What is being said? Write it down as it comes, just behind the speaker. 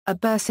A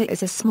bursa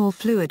is a small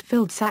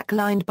fluid-filled sac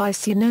lined by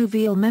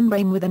synovial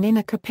membrane with an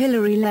inner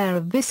capillary layer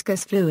of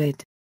viscous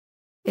fluid.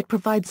 It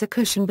provides a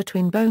cushion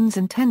between bones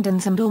and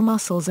tendons and/or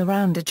muscles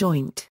around a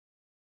joint.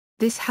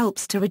 This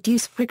helps to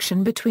reduce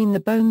friction between the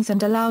bones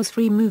and allows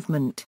free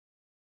movement.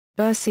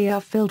 Bursae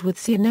are filled with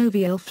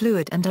synovial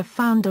fluid and are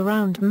found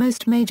around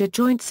most major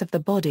joints of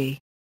the body.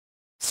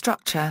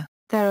 Structure: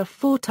 there are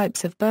 4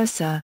 types of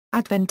bursa: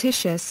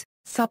 adventitious,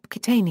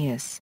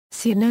 subcutaneous,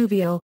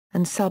 synovial,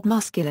 and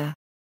submuscular.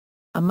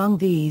 Among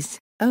these,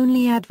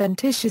 only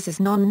adventitious is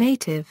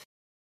non-native.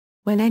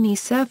 When any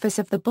surface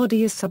of the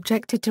body is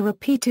subjected to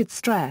repeated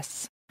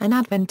stress, an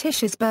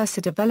adventitious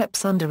bursa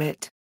develops under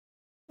it.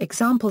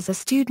 Examples are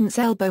student's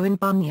elbow in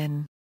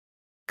bunion.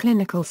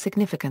 Clinical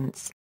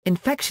significance: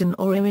 infection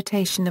or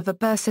irritation of a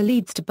bursa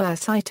leads to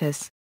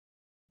bursitis.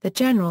 The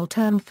general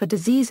term for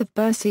disease of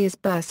bursae is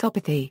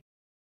bursopathy.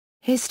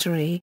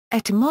 History: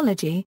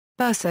 etymology: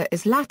 bursa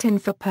is Latin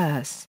for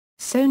purse,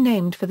 so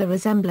named for the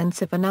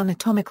resemblance of an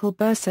anatomical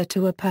bursa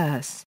to a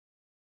purse.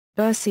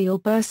 Bursae or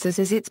bursas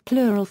is its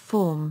plural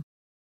form.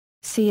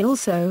 See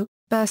also,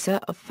 bursa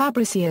of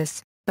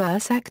Fabricius,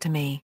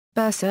 bursectomy,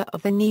 bursa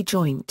of the knee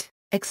joint.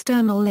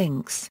 External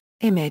links: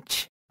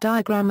 image,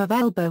 diagram of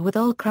elbow with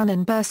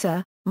Olcranen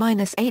bursa,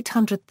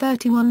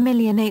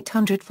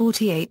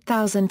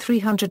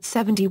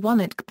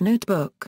 -831,848,371 at Notebook.